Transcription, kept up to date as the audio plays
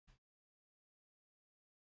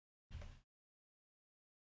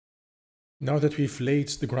Now that we've laid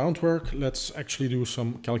the groundwork, let's actually do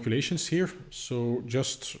some calculations here. So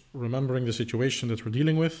just remembering the situation that we're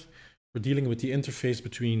dealing with the interface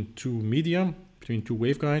between two media, between two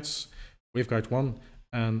waveguides, waveguide 1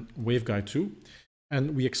 and waveguide 2.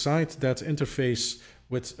 And we excite that interface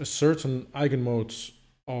with a certain eigenmode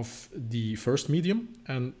of the first medium,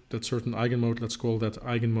 and that certain eigenmode, let's call that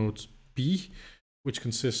eigenmode P, which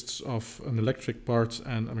consists of an electric part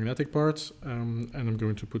and a magnetic part. And I'm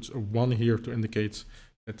going to put a 1 here to indicate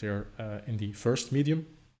that they're in the first medium.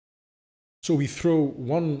 So we throw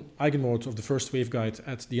one eigenmode of the first waveguide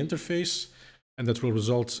at the interface, and that will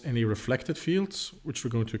result in a reflected field, which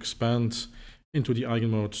we're going to expand into the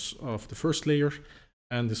eigenmodes of the first layer.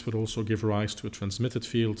 And this would also give rise to a transmitted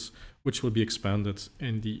field, which will be expanded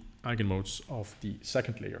in the eigenmodes of the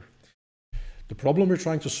second layer. The problem we're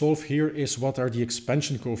trying to solve here is what are the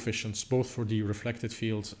expansion coefficients, both for the reflected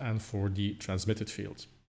field and for the transmitted field.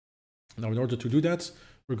 Now, in order to do that,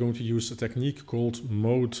 we're going to use a technique called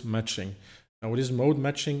mode matching. Now, what is mode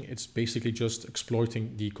matching? It's basically just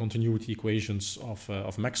exploiting the continuity equations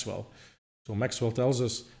of Maxwell. So Maxwell tells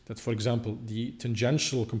us that, for example, the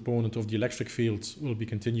tangential component of the electric field will be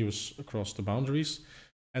continuous across the boundaries.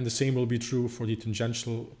 And the same will be true for the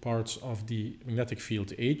tangential parts of the magnetic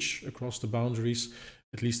field H across the boundaries,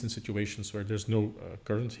 at least in situations where there's no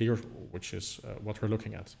current here, which is what we're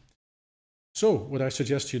looking at. So what I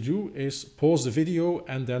suggest you do is pause the video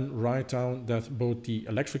and then write down that both the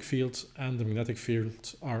electric field and the magnetic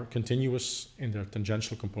field are continuous in their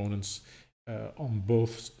tangential components on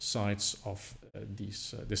both sides of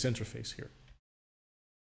this interface here.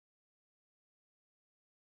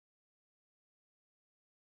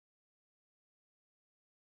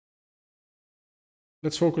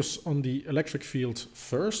 Let's focus on the electric field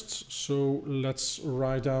first. So let's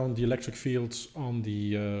write down the electric field on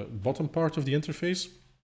the bottom part of the interface.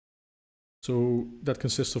 So that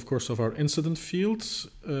consists, of course, of our incident fields.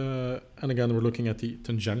 And again, we're looking at the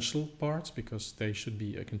tangential parts because they should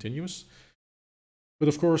be continuous. But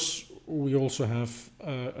of course, we also have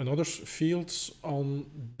another field on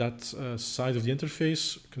that side of the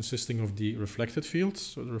interface consisting of the reflected field.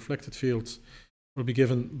 So the reflected field will be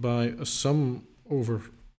given by a sum over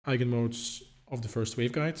eigenmodes of the first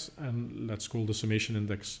waveguide, and let's call the summation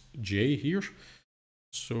index J here.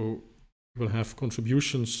 So we'll have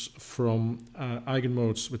contributions from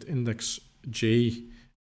eigenmodes with index J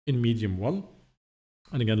in medium 1,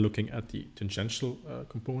 and again looking at the tangential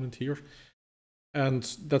component here. And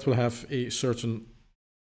that will have a certain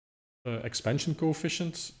expansion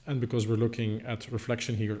coefficient. And because we're looking at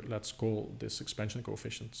reflection here, let's call this expansion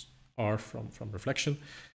coefficient R from reflection.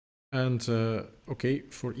 And okay,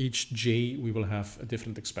 for each J, we will have a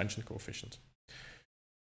different expansion coefficient.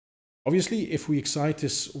 Obviously, if we excite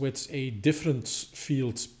this with a different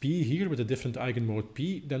field P here, with a different eigenmode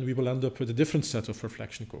P, then we will end up with a different set of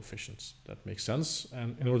reflection coefficients. That makes sense.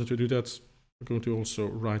 And in order to do that, we're going to also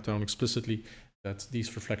write down explicitly that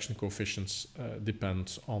these reflection coefficients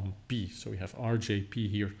depend on P. So we have RJP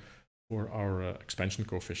here for our expansion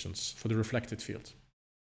coefficients for the reflected field.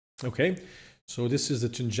 Okay, so this is the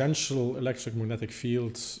tangential electromagnetic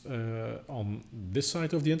field on this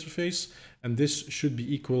side of the interface, and this should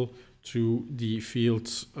be equal to the field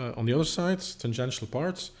on the other side, tangential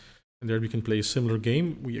part. And there we can play a similar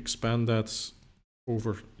game. We expand that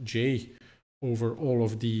over J over all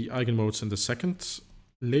of the eigenmodes in the second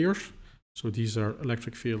layer. So these are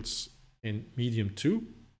electric fields in medium 2,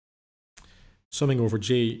 summing over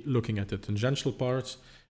J looking at the tangential part,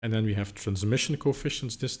 and then we have transmission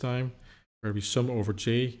coefficients this time, where we sum over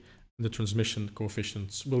J, and the transmission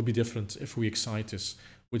coefficients will be different if we excite this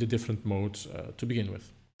with a different mode to begin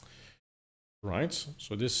with. Right,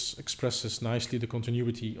 so this expresses nicely the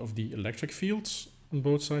continuity of the electric fields on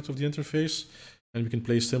both sides of the interface, and we can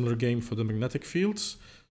play a similar game for the magnetic fields.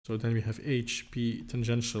 So then we have HP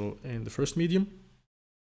tangential in the first medium.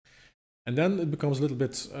 And then it becomes a little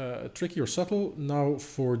bit tricky or subtle. Now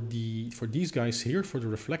for these guys here, for the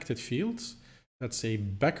reflected field, that's a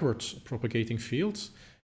backward propagating field.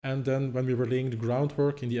 And then when we were laying the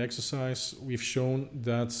groundwork in the exercise, we've shown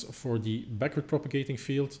that for the backward propagating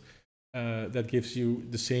field, that gives you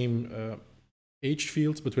the same H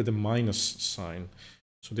field, but with a minus sign.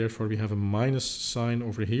 So therefore we have a minus sign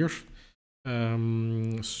over here.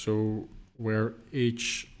 So where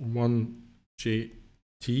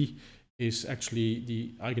H1JT is actually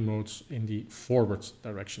the eigenmode in the forward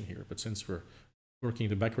direction here. But since we're working in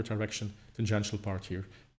the backward direction, tangential part here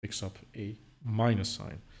picks up a minus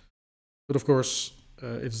sign. But of course,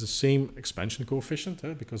 it's the same expansion coefficient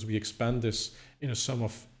because we expand this in a sum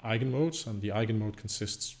of eigenmodes, and the eigenmode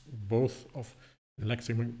consists both of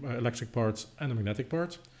electric part and a magnetic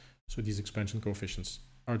part. So these expansion coefficients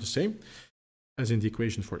are the same as in the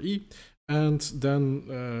equation for E. And then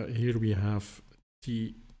here we have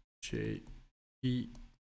T, J, E,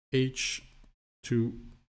 H, 2,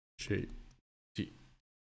 J, T.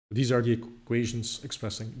 These are the equations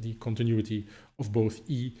expressing the continuity of both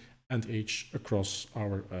E and H across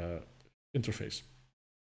our interface.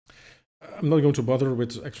 I'm not going to bother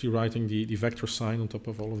with actually writing the vector sign on top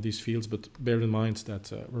of all of these fields, but bear in mind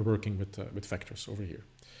that we're working with vectors over here.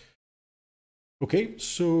 Okay,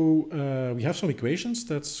 so we have some equations,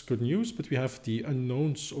 that's good news, but we have the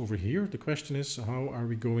unknowns over here. The question is, how are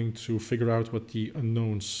we going to figure out what the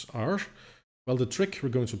unknowns are? Well, the trick we're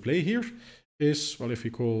going to play here is, well, if we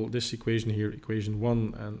call this equation here equation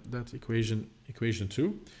 1 and that equation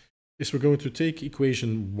 2, is we're going to take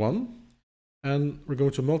equation 1 and we're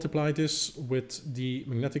going to multiply this with the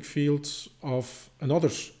magnetic field of another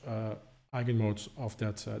eigenmode of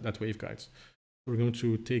that waveguide. We're going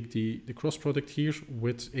to take the cross product here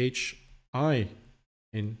with HI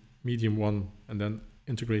in medium 1 and then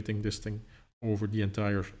integrating this thing over the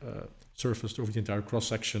entire surface, over the entire cross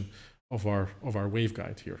section of our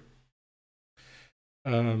waveguide here.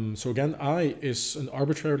 So again, I is an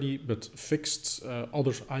arbitrarily but fixed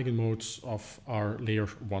other eigenmodes of our layer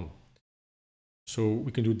 1. So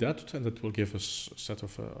we can do that, and that will give us a set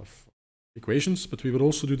of equations, but we will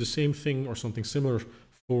also do the same thing or something similar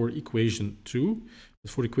for equation 2.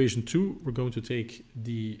 But for equation 2, we're going to take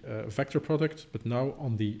the vector product, but now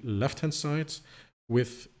on the left-hand side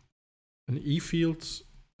with an E field,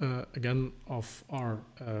 again, of our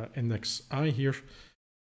index I here,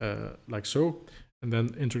 like so, and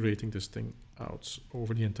then integrating this thing out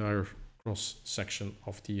over the entire cross section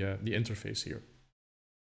of the interface here.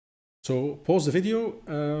 So pause the video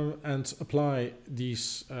and apply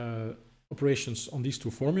these operations on these two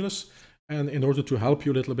formulas. And in order to help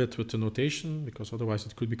you a little bit with the notation, because otherwise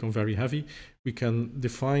it could become very heavy, we can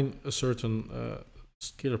define a certain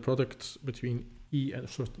scalar product between E and a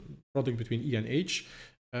certain product between E and H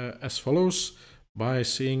as follows, by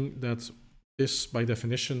saying that this by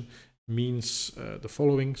definition means the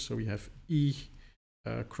following. So we have E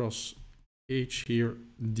cross H here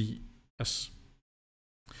ds.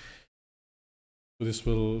 So this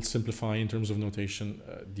will simplify in terms of notation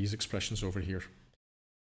these expressions over here.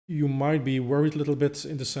 You might be worried a little bit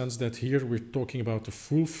in the sense that here we're talking about the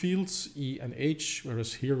full fields, E and H,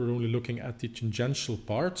 whereas here we're only looking at the tangential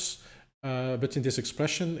parts. But in this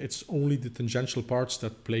expression, it's only the tangential parts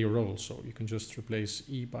that play a role. So you can just replace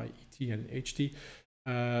E by ET and HT,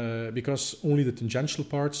 because only the tangential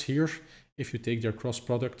parts here, if you take their cross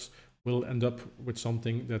product, will end up with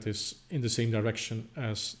something that is in the same direction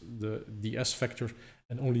as the ds vector,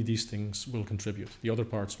 and only these things will contribute. The other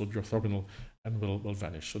parts will be orthogonal and will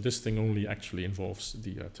vanish. So this thing only actually involves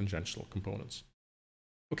the tangential components.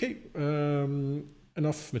 Okay,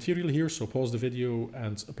 enough material here, so pause the video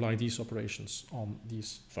and apply these operations on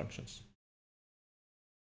these functions.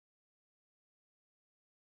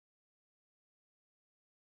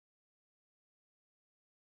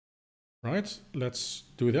 Right, let's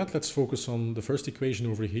do that. Let's focus on the first equation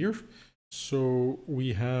over here. So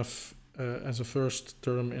we have as a first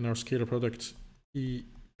term in our scalar product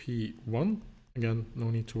EP1. Again,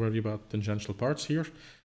 no need to worry about tangential parts here.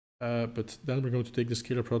 But then we're going to take the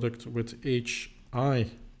scalar product with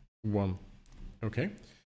HI1. Okay.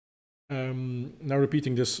 Now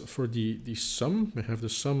repeating this for the sum. We have the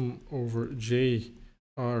sum over J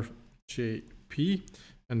R J P,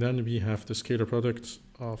 and then we have the scalar product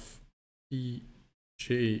of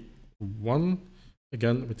EJ1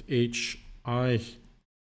 again with HI1.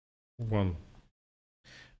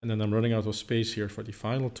 And then I'm running out of space here for the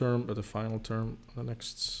final term, but the final term on the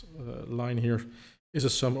next line here is a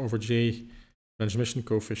sum over J transmission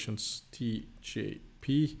coefficients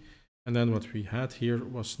TJP. And then what we had here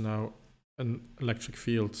was now an electric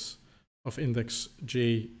field of index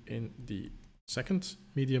J in the second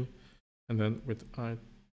medium, and then with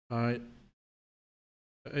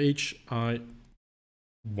HI1.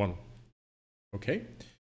 Okay.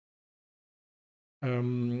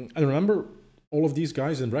 And remember, all of these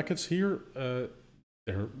guys in brackets here,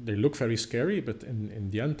 they look very scary, but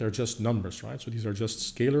in the end, they're just numbers, right? So these are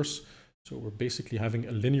just scalars. So we're basically having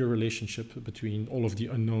a linear relationship between all of the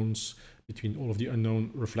unknowns, between all of the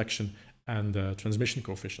unknown reflection and transmission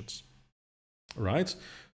coefficients, right?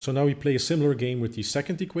 So now we play a similar game with the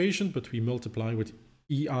second equation, but we multiply with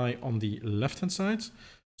EI on the left-hand side.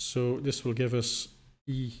 So this will give us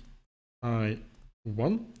EI1,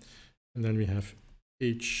 and then we have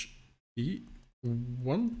HE1.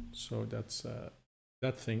 So that's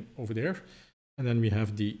that thing over there. And then we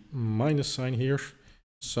have the minus sign here,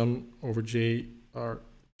 sum over j r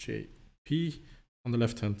j p. On the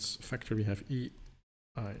left-hand factor, we have e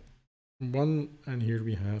I 1, and here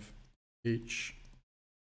we have h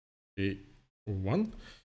j 1.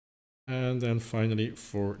 And then finally,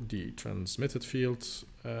 for the transmitted field,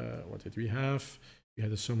 what did we have? We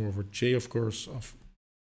had a sum over j, of course, of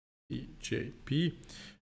ejp.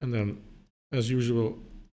 And then, as usual,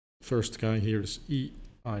 first guy here is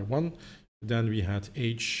ei1. Then we had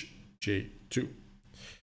hj2.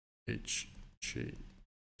 hj2.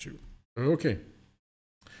 Okay.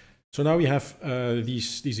 So now we have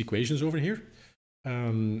these equations over here.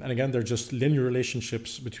 And again, they're just linear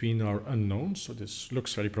relationships between our unknowns. So this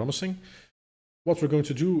looks very promising. What we're going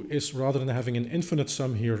to do is, rather than having an infinite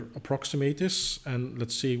sum here, approximate this. And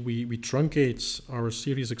let's say we truncate our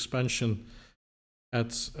series expansion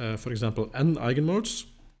at, for example, n eigenmodes.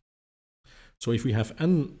 So if we have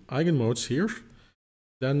n eigenmodes here,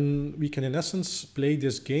 then we can in essence play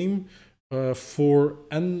this game for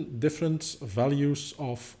n different values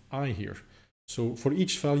of I here. So for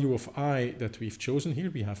each value of I that we've chosen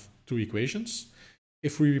here, we have two equations.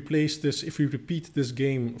 If we replace this, if we repeat this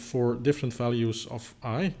game for different values of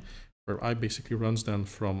I, where I basically runs then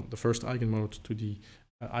from the first eigenmode to the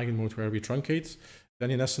eigenmode where we truncate,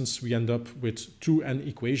 then in essence we end up with 2n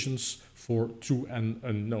equations for 2n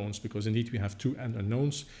unknowns, because indeed we have 2n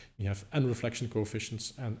unknowns. We have n reflection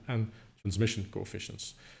coefficients and n transmission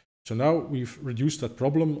coefficients. So now we've reduced that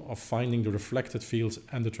problem of finding the reflected field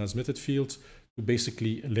and the transmitted field to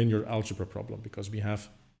basically a linear algebra problem, because we have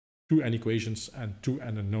 2n equations and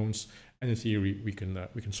 2n unknowns, and in theory we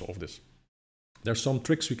can solve this. There's some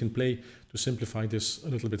tricks we can play to simplify this a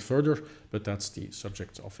little bit further, but that's the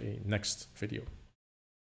subject of a next video.